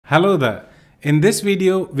Hello there. In this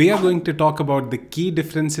video, we are going to talk about the key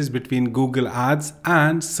differences between Google Ads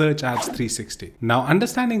and Search Ads 360. Now,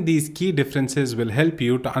 understanding these key differences will help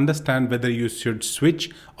you to understand whether you should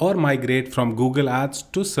switch or migrate from Google Ads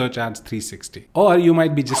to Search Ads 360. Or you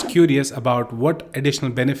might be just curious about what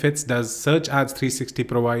additional benefits does Search Ads 360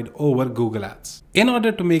 provide over Google Ads. In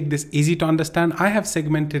order to make this easy to understand, I have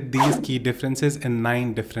segmented these key differences in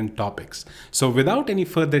 9 different topics. So without any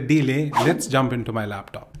further delay, let's jump into my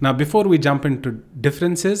laptop. Now, before we jump into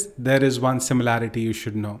differences, there is one similarity you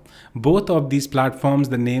should know. Both of these platforms,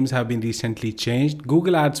 the names have been recently changed.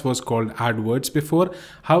 Google Ads was called AdWords before.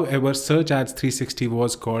 However, Search Ads 360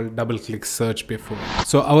 was called DoubleClick Search before.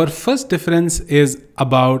 So our first difference is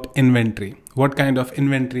about inventory. What kind of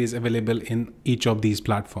inventory is available in each of these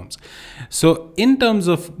platforms. So in terms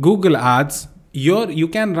of Google Ads, you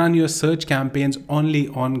can run your search campaigns only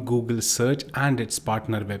on Google Search and its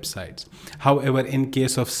partner websites. However, in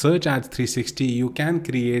case of Search Ads 360, you can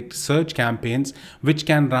create search campaigns which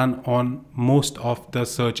can run on most of the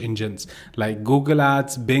search engines like Google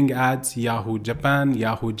Ads, Bing Ads, Yahoo Japan,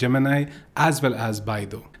 Yahoo Gemini, as well as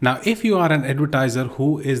Baidu. Now, if you are an advertiser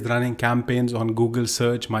who is running campaigns on Google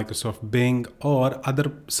Search, Microsoft Bing, or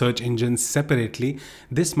other search engines separately,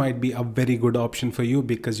 this might be a very good option for you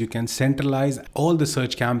because you can centralize all the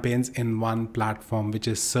search campaigns in one platform, which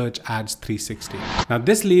is Search Ads 360. Now,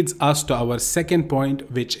 this leads us to our second point,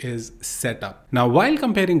 which is setup. Now, while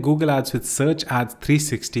comparing Google Ads with Search Ads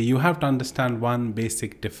 360, you have to understand one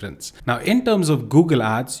basic difference. Now, in terms of Google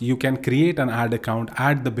Ads, you can create an ad account,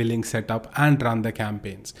 add the billing setup, and run the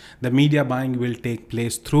campaigns. The media buying will take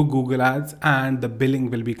place through Google Ads and the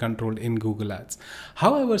billing will be controlled in Google Ads.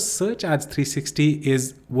 However, Search Ads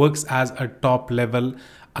 360 works as a top level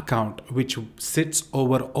account which sits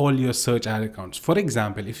over all your search ad accounts. For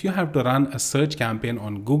example, if you have to run a search campaign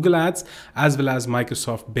on Google Ads as well as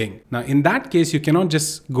Microsoft Bing. Now, in that case, you cannot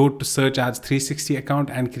just go to Search Ads 360 account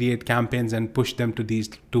and create campaigns and push them to these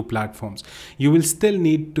two platforms. You will still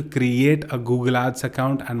need to create a Google Ads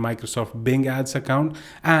account and Microsoft Bing Ads account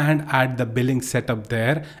and add the billing setup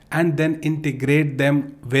there and then integrate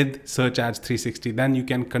them with Search Ads 360. Then you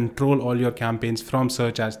can control all your campaigns from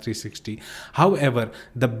Search Ads 360. However,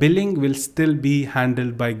 the billing will still be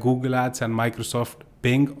handled by Google Ads and Microsoft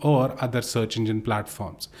Bing or other search engine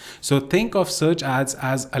platforms. So think of Search Ads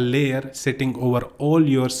as a layer sitting over all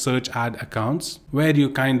your search ad accounts where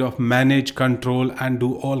you kind of manage, control, and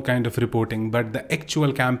do all kind of reporting. But the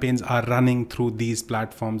actual campaigns are running through these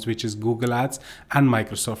platforms, which is Google Ads and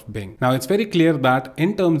Microsoft Bing. Now, it's very clear that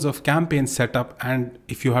in terms of campaign setup, and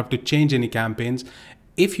if you have to change any campaigns,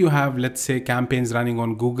 if you have, let's say, campaigns running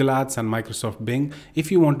on Google Ads and Microsoft Bing,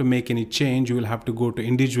 if you want to make any change, you will have to go to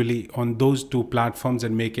individually on those two platforms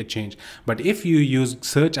and make a change. But if you use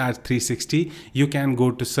Search Ads 360, you can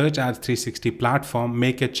go to Search Ads 360 platform,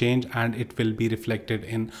 make a change, and it will be reflected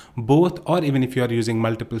in both, or even if you are using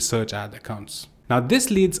multiple search ad accounts. Now,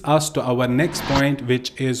 this leads us to our next point,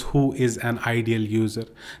 which is who is an ideal user.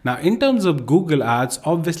 Now, in terms of Google Ads,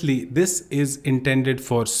 obviously, this is intended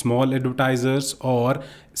for small advertisers or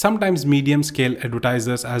sometimes medium scale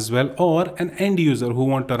advertisers as well, or an end user who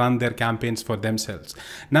want to run their campaigns for themselves.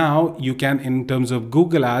 Now, you can, in terms of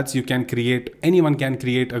Google Ads, anyone can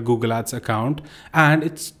create a Google Ads account,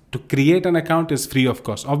 and to create an account is free of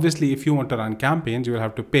cost. Obviously, if you want to run campaigns, you will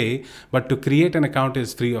have to pay, but to create an account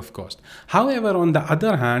is free of cost. However, on the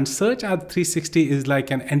other hand, Search Ads 360 is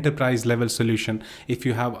like an enterprise level solution. If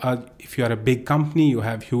you are a big company, you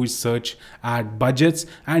have huge search ad budgets,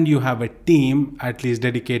 and you have a team at least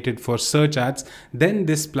dedicated for search ads, then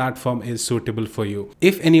this platform is suitable for you.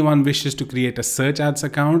 If anyone wishes to create a Search Ads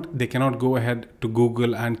account, they cannot go ahead to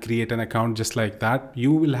Google and create an account just like that.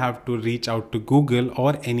 You will have to reach out to Google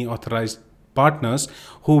or any authorized partners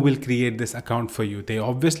who will create this account for you. They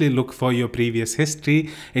obviously look for your previous history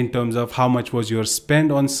in terms of how much was your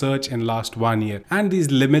spend on search in last 1 year. And these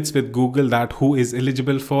limits with Google that who is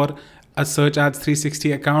eligible for a Search Ads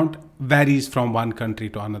 360 account varies from one country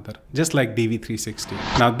to another, just like DV360.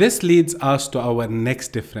 Now, this leads us to our next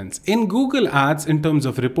difference. In Google Ads, in terms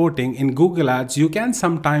of reporting, in Google Ads, you can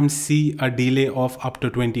sometimes see a delay of up to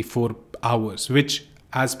 24 hours, which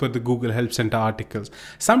as per the Google Help Center articles.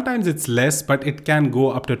 Sometimes it's less, but it can go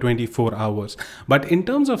up to 24 hours. But in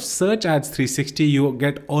terms of Search Ads 360, you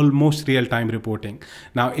get almost real-time reporting.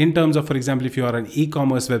 Now, in terms of, for example, if you are an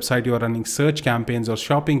e-commerce website, you are running search campaigns or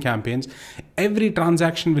shopping campaigns, every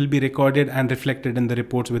transaction will be recorded and reflected in the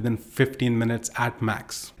reports within 15 minutes at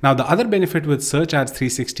max. Now, the other benefit with Search Ads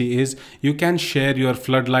 360 is you can share your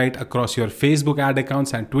floodlight across your Facebook ad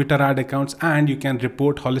accounts and Twitter ad accounts, and you can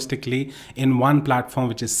report holistically in one platform platform,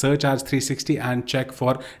 which is Search Ads 360, and check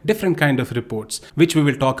for different kind of reports, which we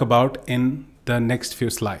will talk about in the next few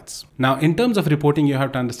slides. Now, in terms of reporting, you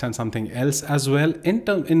have to understand something else as well.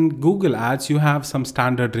 In Google Ads, you have some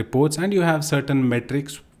standard reports and you have certain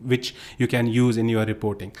metrics which you can use in your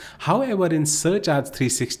reporting. However, in Search Ads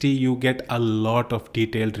 360, you get a lot of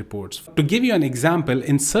detailed reports. To give you an example,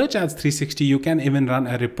 in Search Ads 360, you can even run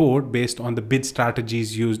a report based on the bid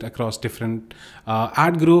strategies used across different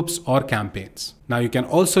ad groups or campaigns. Now, you can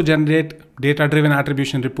also generate data-driven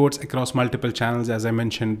attribution reports across multiple channels. As I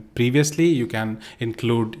mentioned previously, you can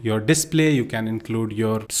include your display, you can include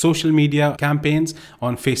your social media campaigns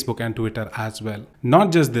on Facebook and Twitter as well.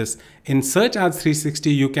 Not just this, in Search Ads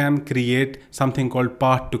 360, you can create something called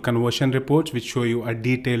path to conversion reports, which show you a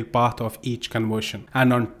detailed path of each conversion.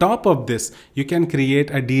 And on top of this, you can create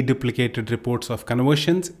a deduplicated reports of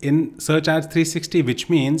conversions in Search Ads 360, which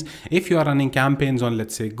means if you are running campaigns on,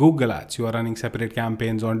 let's say, Google Ads, you are running separate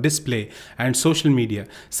campaigns on display and social media,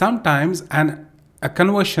 sometimes a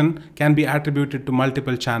conversion can be attributed to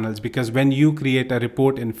multiple channels, because when you create a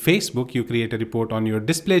report in Facebook, you create a report on your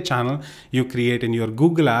display channel, you create in your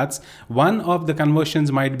Google Ads, one of the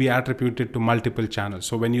conversions might be attributed to multiple channels.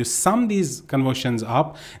 So when you sum these conversions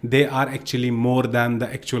up, they are actually more than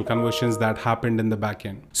the actual conversions that happened in the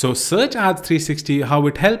backend. So Search Ads 360, how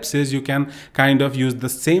it helps is you can kind of use the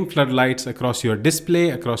same floodlights across your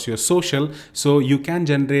display, across your social, so you can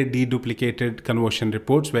generate deduplicated conversion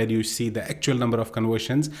reports where you see the actual number of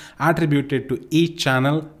conversions attributed to each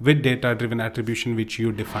channel with data-driven attribution which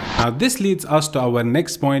you define. Now, this leads us to our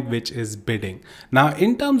next point, which is bidding. Now,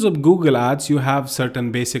 in terms of Google Ads, you have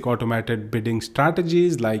certain basic automated bidding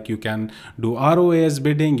strategies, like you can do ROAS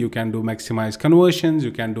bidding, you can do maximize conversions,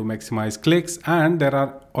 you can do maximize clicks, and there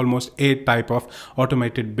are almost 8 type of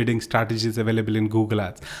automated bidding strategies available in Google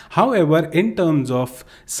Ads. However, in terms of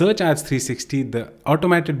Search Ads 360, the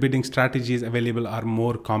automated bidding strategies available are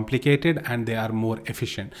more complicated and they are more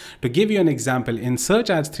efficient. To give you an example, in Search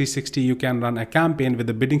Ads 360, you can run a campaign with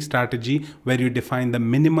a bidding strategy where you define the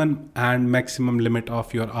minimum and maximum limit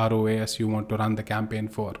of your ROAS you want to run the campaign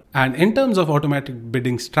for. And in terms of automatic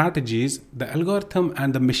bidding strategies, the algorithm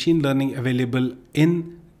and the machine learning available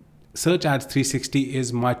in Search Ads 360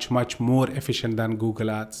 is much more efficient than Google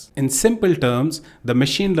Ads. In simple terms, the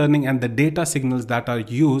machine learning and the data signals that are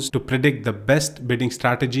used to predict the best bidding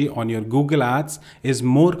strategy on your Google Ads is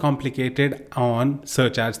more complicated on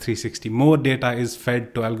Search Ads 360. More data is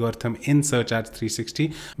fed to algorithm in Search Ads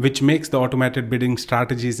 360, which makes the automated bidding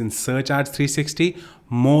strategies in Search Ads 360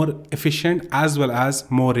 more efficient as well as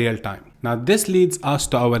more real time. Now, this leads us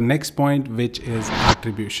to our next point, which is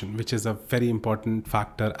attribution, which is a very important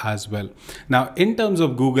factor as well. Now, in terms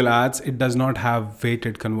of Google Ads, it does not have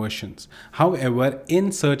weighted conversions. However,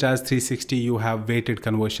 in Search Ads 360, you have weighted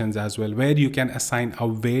conversions as well, where you can assign a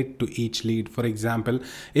weight to each lead. For example,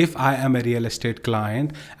 if I am a real estate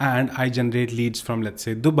client and I generate leads from, let's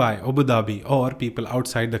say, Dubai, Abu Dhabi, or people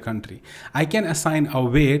outside the country, I can assign a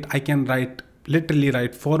weight. I can literally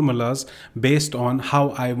write formulas based on how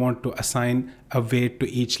I want to assign a weight to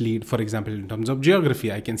each lead. For example, in terms of geography,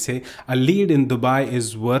 I can say a lead in Dubai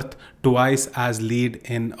is worth twice as lead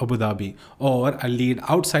in Abu Dhabi, or a lead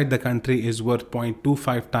outside the country is worth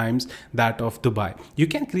 0.25 times that of Dubai. You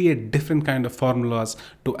can create different kind of formulas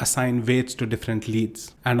to assign weights to different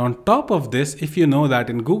leads. And on top of this, if you know that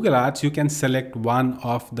in Google Ads, you can select one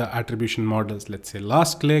of the attribution models, let's say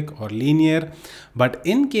last click or linear. But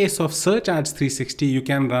in case of Search Ads 360, you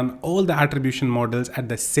can run all the attribution models at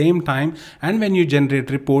the same time, and when you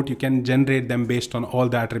generate report, you can generate them based on all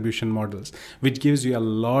the attribution models, which gives you a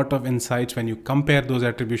lot of insights when you compare those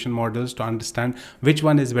attribution models to understand which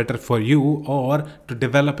one is better for you, or to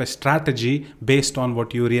develop a strategy based on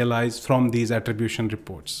what you realize from these attribution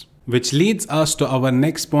reports. Which leads us to our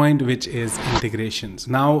next point, which is integrations.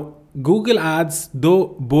 Now, Google Ads,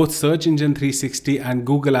 though both Search Engine 360 and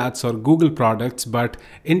Google Ads are Google products, but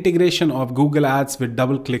integration of Google Ads with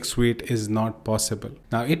DoubleClick suite is not possible.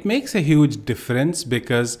 Now, it makes a huge difference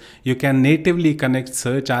because you can natively connect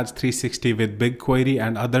Search Ads 360 with BigQuery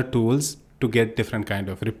and other tools to get different kind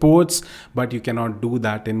of reports, but you cannot do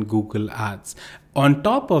that in Google Ads. On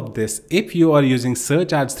top of this, if you are using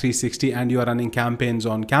Search Ads 360 and you are running campaigns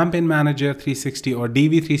on Campaign Manager 360 or DV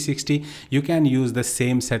 360, you can use the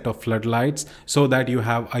same set of floodlights so that you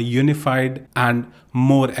have a unified and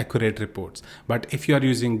more accurate reports. But if you are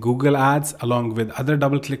using Google Ads along with other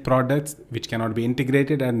DoubleClick products which cannot be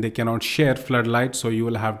integrated and they cannot share floodlights, so you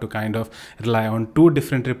will have to kind of rely on two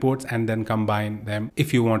different reports and then combine them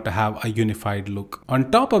if you want to have a unified look. On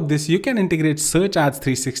top of this, you can integrate Search Ads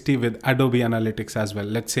 360 with Adobe Analytics as well.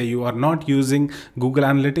 Let's say you are not using Google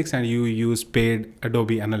Analytics and you use paid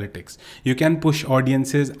Adobe Analytics. You can push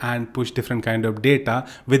audiences and push different kind of data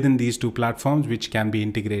within these two platforms which can be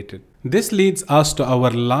integrated. This leads us to our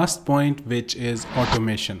last point, which is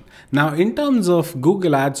automation. Now, in terms of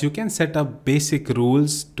Google Ads, you can set up basic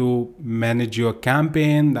rules to manage your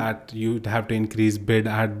campaign, that you have to increase bid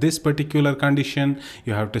at this particular condition,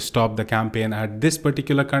 you have to stop the campaign at this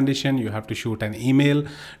particular condition, you have to shoot an email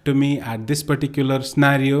to me at this particular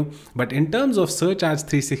scenario. But in terms of Search Ads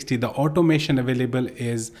 360, the automation available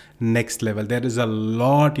is next level. There is a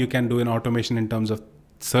lot you can do in automation in terms of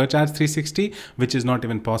Search Ads 360, which is not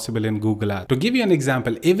even possible in Google Ads. To give you an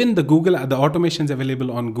example, even the automations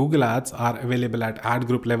available on Google Ads are available at ad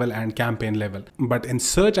group level and campaign level. But in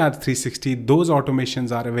Search Ads 360, those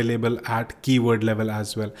automations are available at keyword level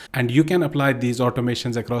as well. And you can apply these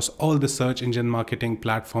automations across all the search engine marketing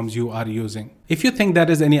platforms you are using. If you think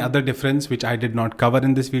there is any other difference which I did not cover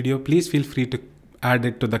in this video, please feel free to add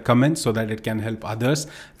it to the comments so that it can help others.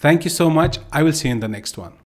 Thank you so much. I will see you in the next one.